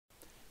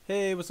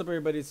Hey, what's up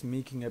everybody, it's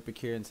me, King Epic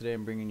here, and today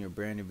I'm bringing you a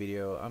brand new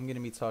video. I'm going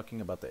to be talking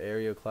about the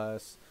Aerial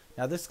class.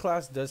 Now this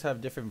class does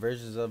have different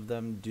versions of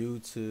them due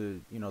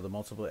to, the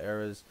multiple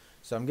eras.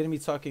 So I'm going to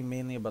be talking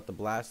mainly about the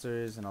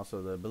blasters and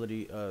also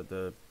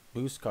the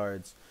boost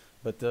cards.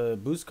 But the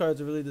boost cards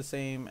are really the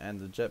same, and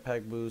the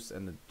jetpack boost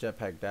and the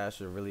jetpack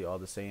dash are really all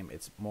the same.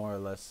 It's more or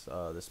less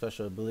the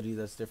special ability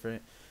that's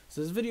different.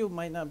 So this video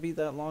might not be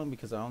that long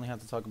because I only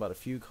have to talk about a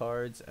few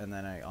cards, and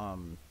then I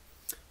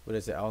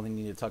only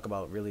need to talk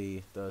about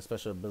really the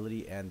special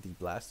ability and the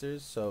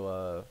blasters.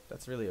 So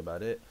that's really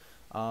about it.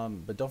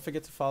 But don't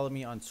forget to follow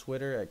me on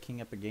Twitter at King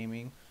Epic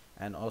Gaming,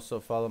 and also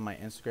follow my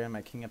Instagram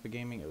at King Epic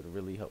Gaming. It would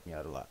really help me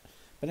out a lot.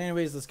 But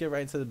anyways, let's get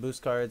right into the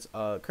boost cards.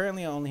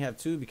 Currently I only have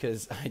 2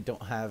 because I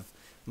don't have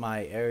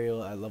my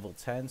aerial at level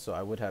 10, so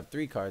I would have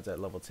 3 cards at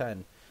level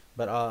 10.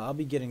 But I'll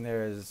be getting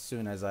there as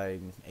soon as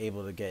I'm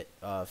able to get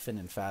Finn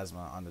and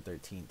Phasma on the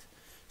 13th.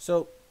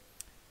 So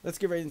let's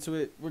get right into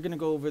it. We're going to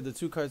go over the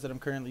 2 cards that I'm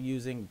currently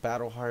using,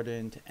 Battle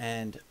Hardened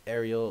and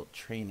Aerial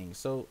Training.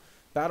 So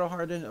Battle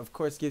Hardened, of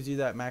course, gives you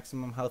that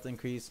maximum health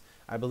increase.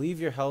 I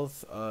believe your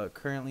health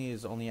currently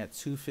is only at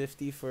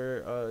 250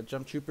 for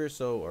Jump Trooper,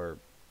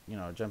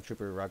 Jump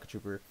Trooper, Rocket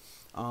Trooper.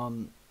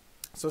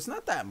 So it's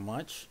not that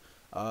much,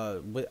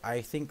 but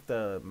I think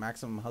the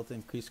maximum health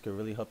increase could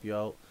really help you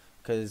out,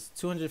 because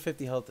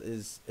 250 health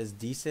is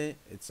decent.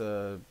 It's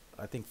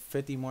I think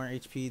 50 more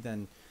HP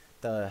than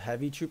the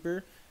Heavy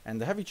Trooper. And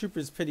the Heavy Trooper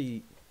is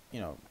pretty,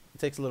 it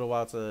takes a little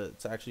while to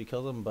actually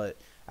kill them, but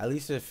at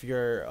least if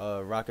you're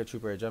a Rocket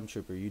Trooper or a Jump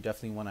Trooper, you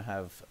definitely want to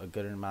have a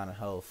good amount of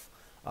health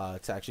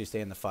to actually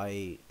stay in the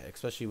fight,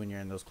 especially when you're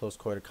in those close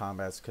quarter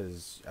combats,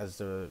 because as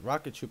the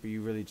Rocket Trooper,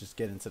 you really just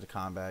get into the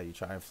combat, you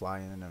try and fly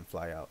in and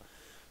fly out.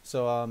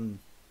 So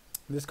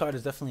this card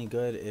is definitely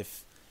good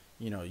if,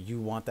 you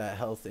want that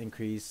health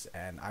increase,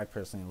 and I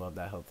personally love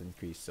that health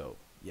increase, so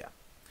yeah.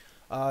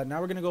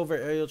 Now we're going to go over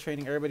aerial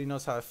training. Everybody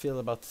knows how I feel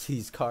about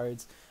these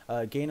cards.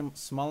 Gain a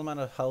small amount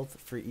of health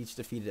for each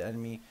defeated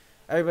enemy.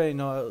 Everybody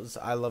knows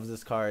I love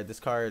this card. This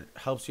card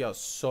helps you out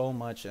so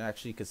much and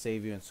actually could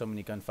save you in so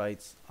many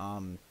gunfights.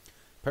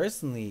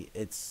 Personally,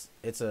 it's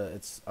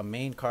a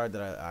main card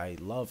that I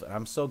love, and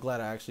I'm so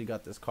glad I actually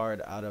got this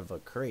card out of a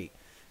crate.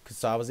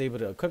 So I was able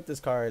to equip this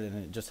card,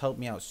 and it just helped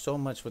me out so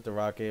much with the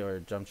Rocket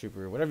or Jump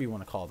Trooper, or whatever you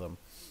want to call them.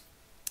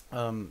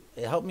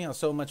 It helped me out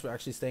so much with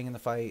actually staying in the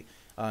fight,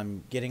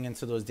 getting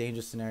into those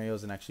dangerous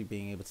scenarios, and actually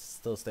being able to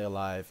still stay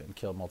alive and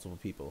kill multiple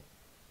people.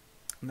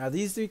 Now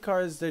these 3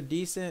 cards, they're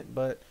decent,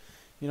 but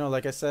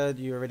like I said,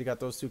 you already got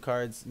those 2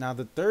 cards. Now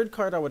the 3rd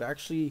card I would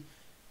actually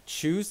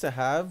choose to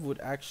have would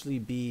actually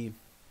be,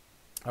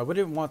 I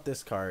wouldn't want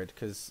this card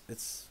because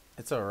it's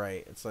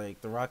alright. It's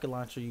like the rocket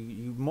launcher.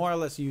 You more or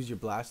less use your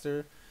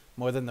blaster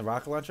more than the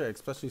rocket launcher,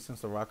 especially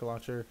since the rocket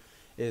launcher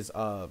is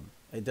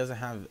it doesn't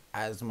have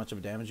as much of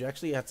a damage. You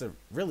actually have to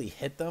really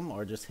hit them,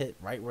 or just hit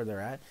right where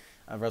they're at,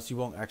 or else you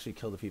won't actually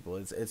kill the people.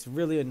 It's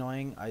really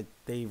annoying.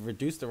 They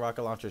reduced the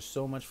rocket launcher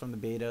so much from the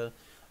beta.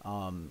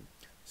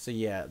 So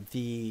yeah,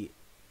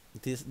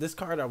 this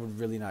card I would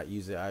really not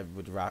use it. I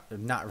would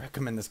not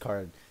recommend this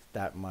card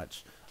that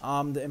much.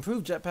 The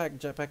improved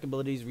jetpack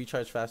abilities,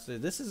 recharge faster.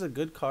 This is a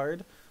good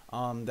card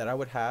that I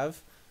would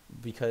have,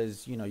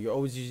 because you're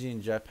always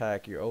using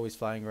jetpack, you're always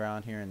flying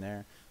around here and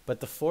there. But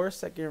the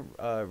 4-second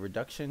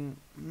reduction,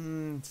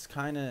 it's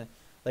kind of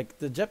like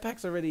the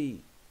jetpacks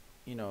already,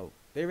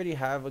 they already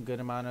have a good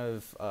amount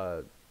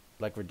of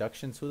like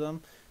reduction to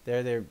them.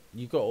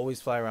 You can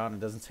always fly around. It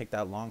doesn't take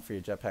that long for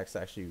your jetpacks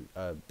to actually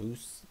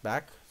boost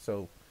back.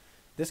 So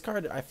this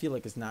card, I feel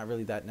like, is not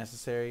really that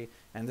necessary.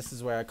 And this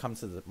is where I come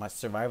to my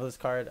survivalist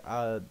card.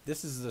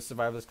 This is the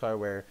survivalist card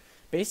where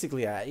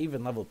basically at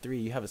even level 3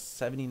 you have a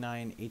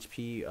 79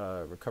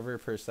 HP recovery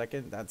per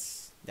second.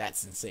 That's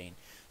insane.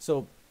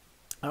 So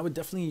I would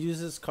definitely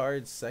use this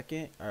card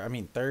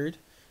third,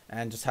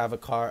 and just have a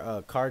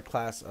card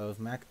class of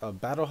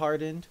Battle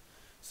Hardened,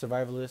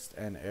 Survivalist,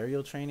 and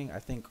Aerial Training. I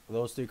think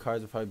those 3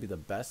 cards would probably be the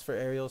best for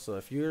Aerial. So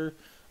if your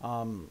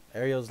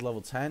Aerial's level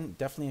 10,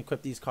 definitely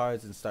equip these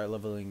cards and start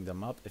leveling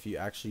them up. If you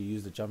actually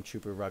use the Jump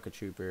Trooper, Rocket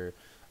Trooper,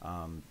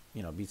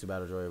 B2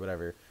 Battle Droid,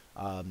 whatever.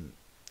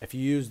 If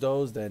you use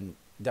those, then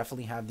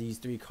definitely have these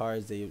 3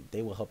 cards.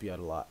 They will help you out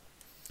a lot.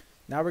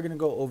 Now we're gonna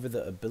go over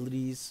the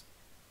abilities.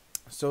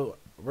 So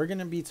we're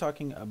gonna be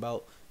talking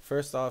about,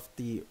 first off,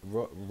 the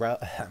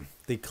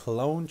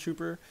Clone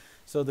Trooper.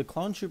 So the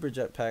Clone Trooper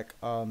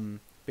jetpack,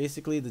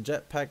 basically the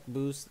jetpack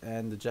boost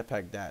and the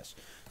jetpack dash.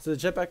 So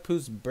the jetpack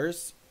boost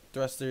burst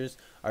thrusters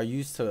are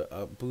used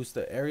to boost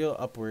the aerial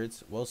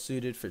upwards, well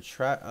suited for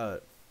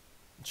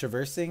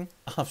traversing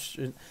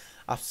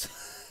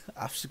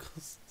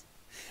obstacles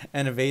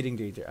and evading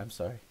danger. I'm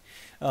sorry.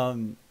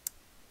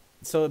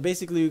 So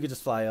basically you could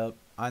just fly up.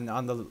 On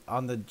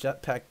the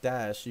jetpack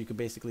dash, you could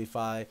basically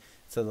fly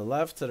to the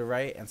left, to the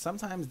right, and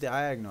sometimes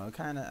diagonal.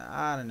 Kind of,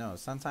 I don't know.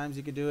 Sometimes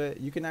you could do it.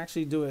 You can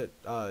actually do it.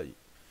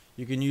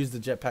 You can use the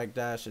jetpack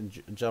dash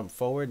and jump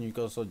forward, and you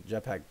can also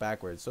jetpack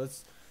backwards. So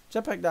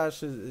jetpack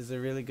dash is a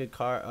really good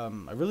a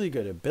really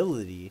good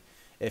ability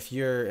if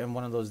you're in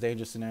one of those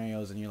dangerous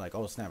scenarios and you're like,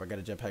 oh snap, I got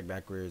a jetpack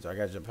backwards, or I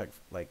got a jetpack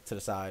like to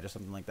the side or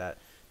something like that,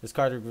 this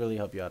card would really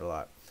help you out a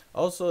lot.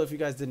 Also, if you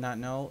guys did not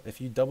know,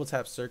 if you double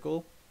tap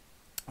circle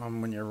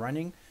when you're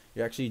running,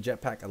 you actually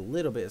jetpack a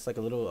little bit. It's like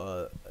a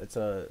little it's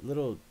a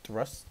little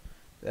thrust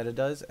that it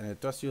does, and it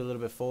thrusts you a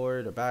little bit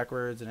forward or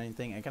backwards and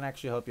anything. It can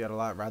actually help you out a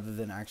lot rather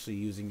than actually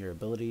using your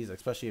abilities,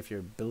 especially if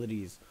your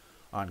abilities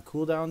on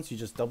cooldowns. You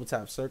just double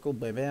tap circle,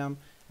 bam bam,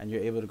 and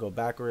you're able to go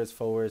backwards,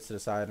 forwards, to the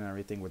side and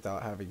everything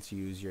without having to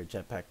use your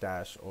jetpack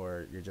dash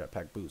or your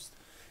jetpack boost.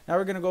 Now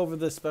we're going to go over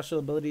the special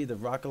ability, the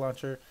rocket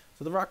launcher.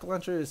 So the rocket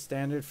launcher is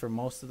standard for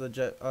most of the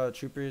jet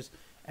troopers,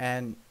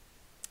 and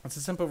it's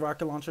a simple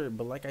rocket launcher,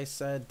 but like I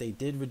said, they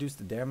did reduce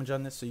the damage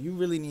on this, so you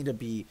really need to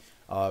be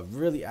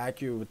really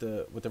accurate with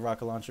the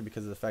rocket launcher,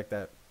 because of the fact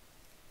that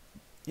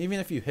even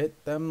if you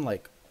hit them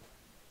like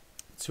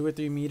 2 or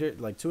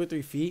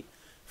 3 feet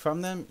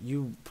from them,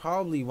 you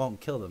probably won't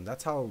kill them.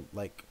 That's how,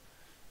 like,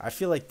 I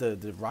feel like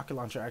the rocket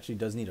launcher actually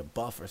does need a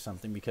buff or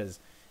something, because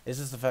it's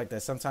just the fact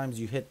that sometimes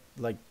you hit,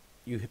 like,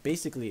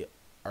 basically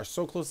are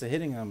so close to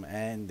hitting them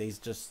and they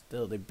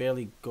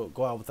barely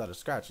go out without a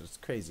scratch. It's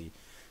crazy.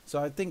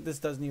 So I think this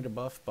does need a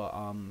buff, but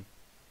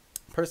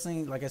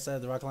personally, like I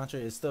said, the rocket launcher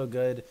is still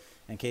good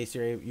in case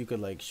you could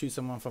like shoot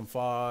someone from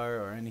far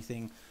or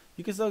anything.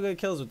 You can still get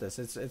kills with this.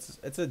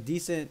 It's a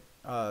decent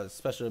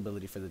special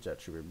ability for the jet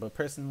trooper, but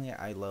personally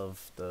I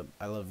love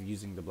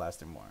using the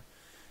blaster more.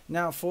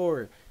 Now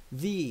for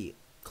the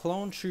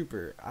clone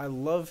trooper, I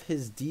love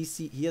his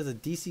DC. He has a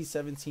DC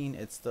 17.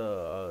 It's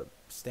the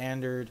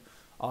standard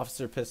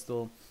officer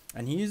pistol,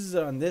 and he uses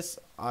it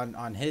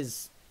on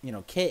his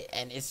kit,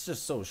 and it's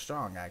just so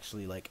strong.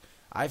 Actually, like,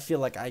 I feel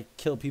like I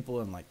kill people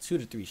in like 2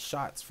 to 3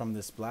 shots from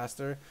this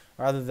blaster,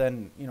 rather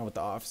than with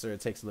the officer it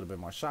takes a little bit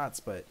more shots.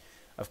 But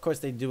of course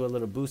they do a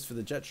little boost for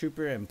the jet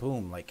trooper, and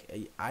boom, like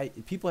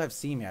people have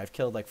seen me. I've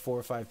killed like 4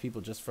 or 5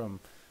 people just from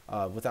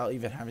without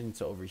even having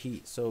to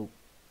overheat. So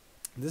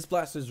this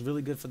blaster is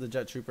really good for the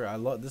jet trooper.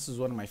 This is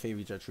one of my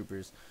favorite jet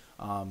troopers,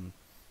 and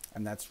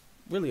that's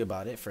really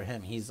about it for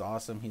him. He's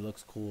awesome. He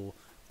looks cool,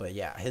 but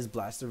yeah, his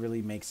blaster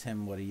really makes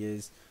him what he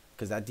is,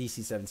 because that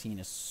DC 17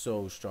 is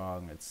so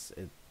strong.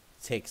 It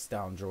takes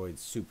down droids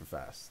super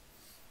fast.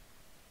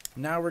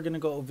 Now we're gonna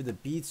go over the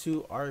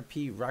B2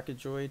 RP rocket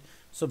droid.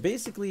 So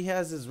basically he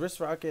has his wrist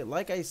rocket.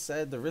 Like I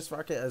said, the wrist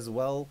rocket as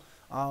well,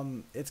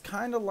 it's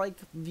kind of like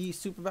the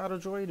super battle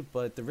droid,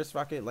 but the wrist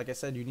rocket, like I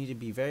said, you need to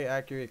be very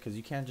accurate, because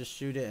you can't just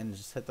shoot it and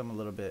just hit them a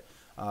little bit,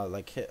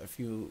 like hit a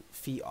few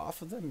feet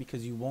off of them,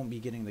 because you won't be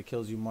getting the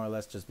kills. You more or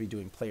less just be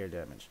doing player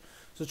damage.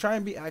 So try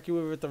and be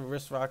accurate with the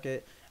wrist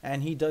rocket.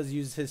 And he does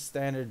use his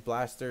standard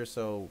blaster,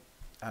 so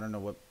I don't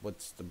know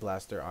what's the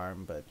blaster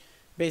arm, but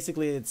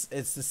basically it's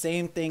the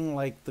same thing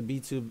like the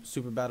B2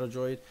 super battle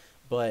droid,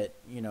 but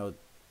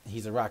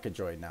he's a rocket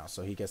droid now,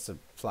 so he gets to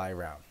fly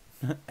around.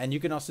 And you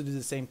can also do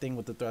the same thing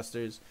with the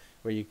thrusters,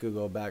 where you could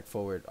go back,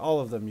 forward. All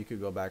of them you could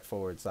go back,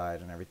 forward,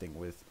 side, and everything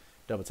with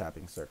double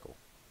tapping circle.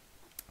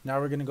 Now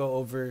we're gonna go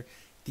over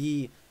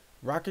the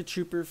rocket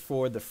trooper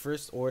for the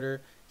First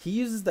Order. He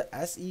uses the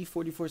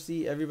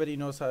SE-44C. Everybody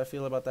knows how I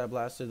feel about that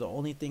blaster. The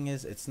only thing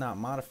is it's not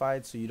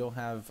modified, so you don't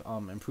have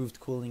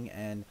improved cooling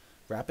and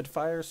rapid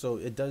fire, so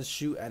it does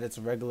shoot at its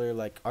regular,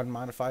 like,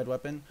 unmodified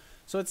weapon.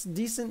 So it's a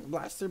decent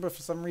blaster, but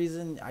for some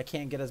reason I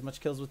can't get as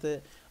much kills with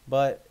it.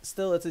 But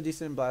still, it's a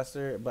decent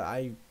blaster, but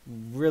I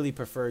really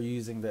prefer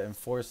using the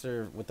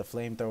Enforcer with the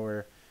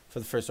flamethrower for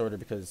the First Order,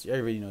 because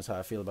everybody knows how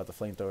I feel about the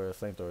flamethrower.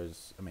 The flamethrower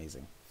is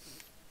amazing.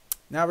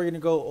 Now we're going to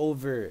go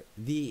over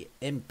the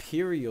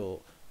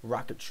Imperial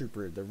rocket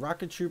trooper. The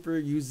rocket trooper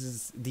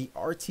uses the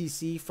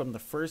RTC from the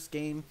first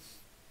game,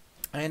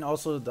 and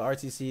also the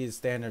RTC is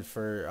standard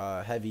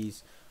for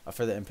heavies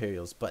for the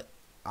Imperials. But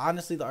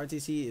honestly, the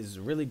RTC is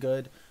really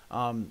good.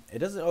 It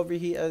doesn't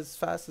overheat as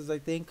fast as I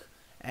think,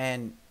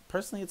 and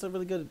personally it's a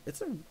really good,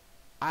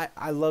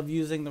 I love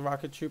using the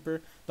rocket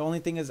trooper. The only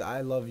thing is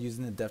I love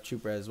using the Death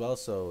Trooper as well,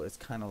 so it's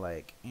kind of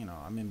like,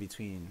 I'm in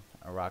between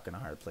a rock and a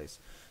hard place.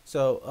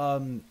 So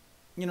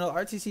the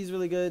RTC is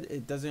really good.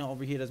 It doesn't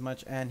overheat as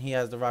much, and he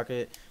has the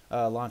rocket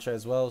launcher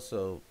as well,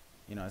 so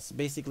it's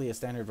basically a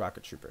standard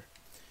rocket trooper.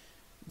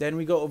 Then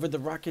we go over the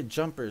rocket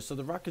jumper. So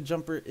the rocket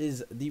jumper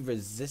is the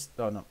this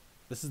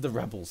is the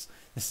Rebels.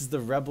 This is the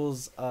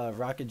Rebels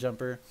rocket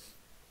jumper.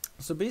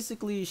 So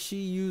basically she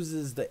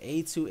uses the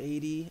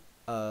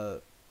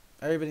A280.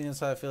 Everybody knows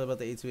how I feel about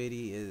the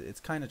A280. It's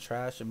kind of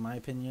trash in my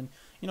opinion.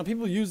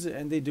 People use it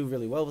and they do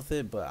really well with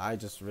it, but I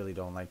just really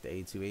don't like the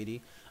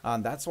A280.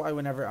 That's why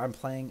whenever I'm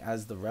playing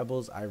as the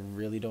Rebels, I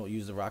really don't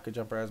use the rocket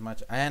jumper as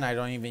much, and I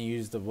don't even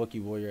use the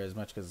Wookiee warrior as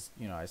much, because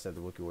I said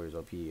the Wookiee warrior is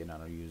OP, and I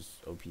don't use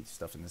OP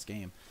stuff in this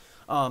game.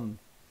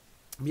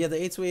 Yeah, the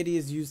A280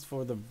 is used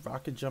for the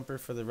rocket jumper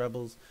for the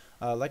Rebels.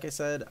 Like I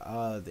said,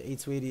 the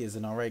A280 is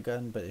an alright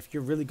gun, but if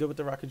you're really good with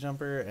the rocket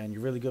jumper and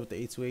you're really good with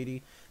the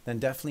A280, then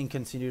definitely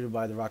continue to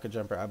buy the rocket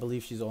jumper. I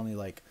believe she's only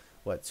like,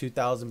 what,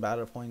 2,000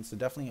 battle points, so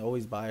definitely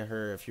always buy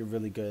her if you're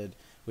really good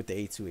with the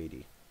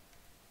A280.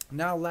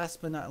 Now,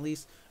 last but not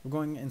least, we're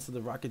going into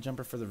the rocket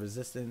jumper for the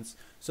resistance.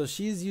 So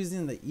she's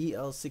using the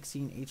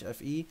EL16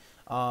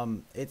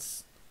 HFE.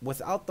 It's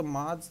without the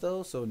mods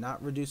though, so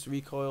not reduced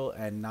recoil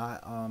and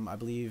not I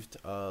believe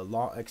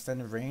long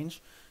extended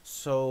range.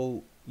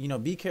 So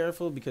be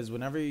careful, because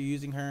whenever you're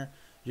using her,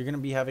 you're going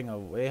to be having a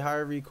way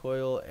higher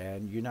recoil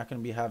and you're not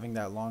going to be having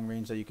that long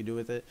range that you could do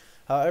with it.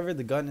 However,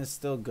 the gun is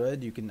still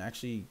good. You can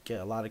actually get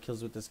a lot of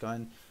kills with this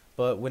gun.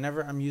 But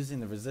whenever I'm using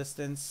the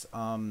resistance,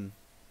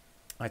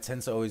 I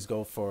tend to always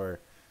go for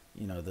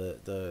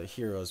the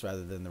heroes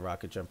rather than the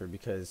rocket jumper,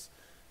 because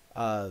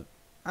I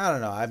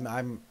don't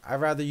know, I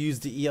rather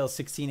use the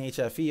EL16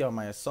 HFE on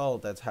my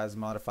assault that has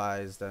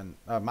modifiers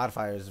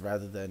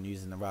rather than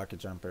using the rocket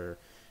jumper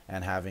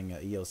and having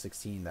an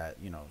EL16 that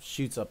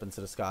shoots up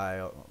into the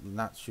sky,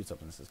 not shoots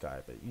up into the sky,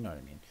 but you know what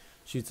I mean,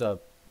 shoots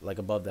up like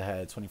above the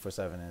head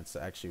 24/7, and it's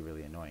actually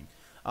really annoying.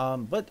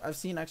 But I've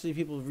seen actually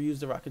people reuse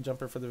the rocket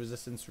jumper for the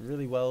resistance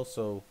really well,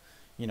 so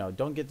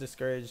don't get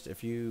discouraged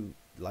if you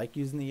like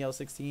using the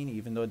EL16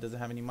 even though it doesn't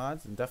have any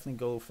mods, and definitely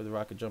go for the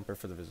rocket jumper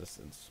for the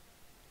resistance.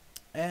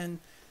 And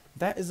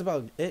that is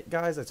about it,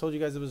 guys. I told you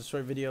guys it was a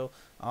short video.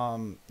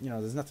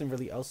 There's nothing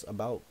really else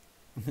about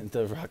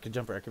the rocket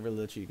jumper I could really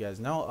let you guys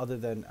know, other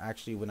than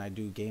actually when I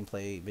do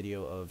gameplay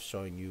video of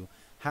showing you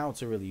how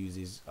to really use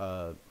these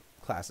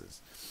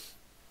classes.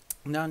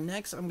 Now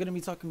next I'm gonna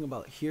be talking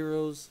about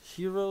heroes.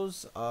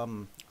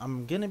 I'm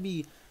gonna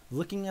be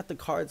looking at the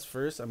cards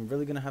first. I'm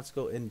really gonna have to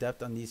go in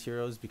depth on these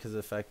heroes because of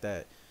the fact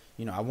that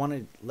I want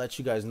to let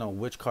you guys know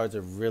which cards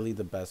are really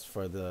the best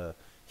for the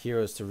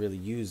heroes to really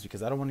use,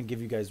 because I don't want to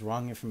give you guys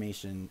wrong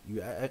information.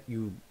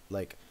 You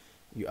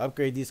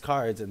upgrade these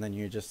cards and then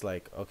you're just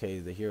like, okay,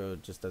 the hero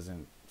just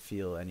doesn't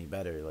feel any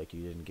better, like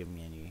you didn't give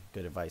me any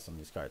good advice on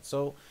these cards.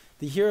 So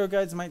the hero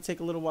guides might take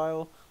a little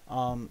while,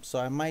 so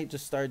I might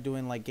just start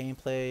doing like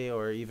gameplay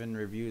or even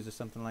reviews or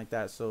something like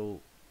that, so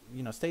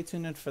stay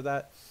tuned in for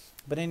that.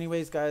 But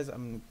anyways, guys,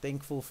 I'm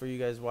thankful for you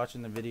guys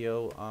watching the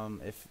video.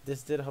 If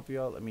this did help you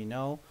out, let me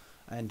know.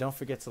 And don't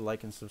forget to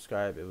like and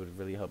subscribe. It would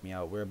really help me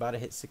out. We're about to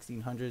hit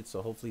 1,600,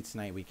 so hopefully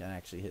tonight we can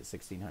actually hit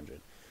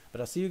 1,600.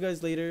 But I'll see you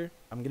guys later.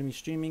 I'm going to be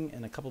streaming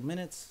in a couple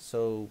minutes,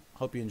 so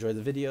hope you enjoy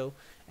the video.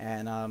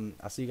 And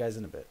I'll see you guys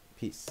in a bit.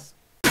 Peace.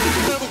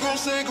 Never gonna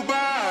say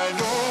goodbye,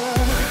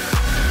 no.